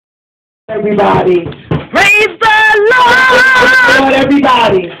Everybody. Praise the Lord.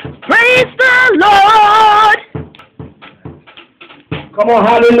 Everybody. Praise the Lord. Come on,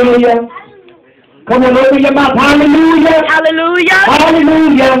 hallelujah. Come on, open your mouth. Hallelujah. Hallelujah.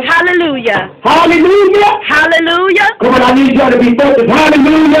 Hallelujah. Hallelujah. Hallelujah. Hallelujah. Come on, I need y'all to be focused.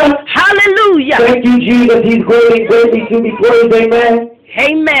 Hallelujah. Hallelujah. Thank you, Jesus. He's great and greatly to be praised. Amen.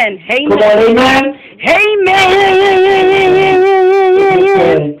 Amen. Amen. Come on, amen. Amen.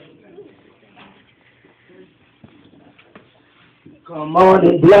 Come on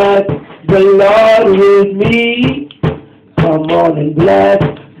and bless the Lord with me. Come on and bless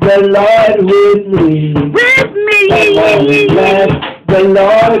the Lord with me. With me. Come on and bless the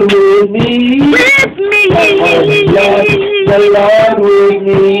Lord with me. With me. Come on and bless the Lord with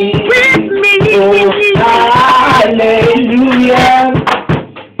me. With me. Oh, hallelujah.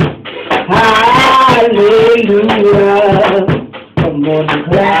 Hallelujah. Come on and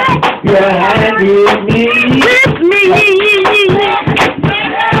clap your hand with me. With me. With me.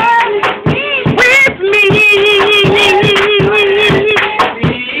 With me.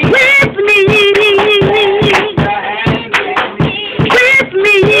 With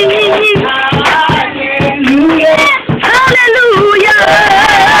me. Hallelujah. Hallelujah.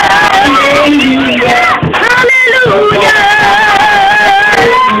 Hallelujah. Hallelujah.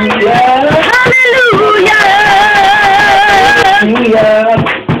 Hallelujah.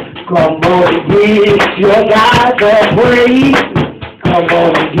 Come on, give your God the praise. Come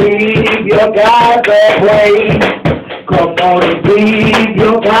on, give your God the praise. Come on, give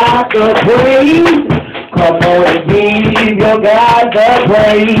your God the praise. Come on, give your God the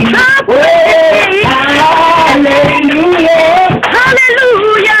praise. Hallelujah.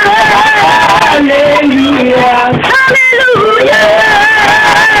 Hallelujah. Hallelujah.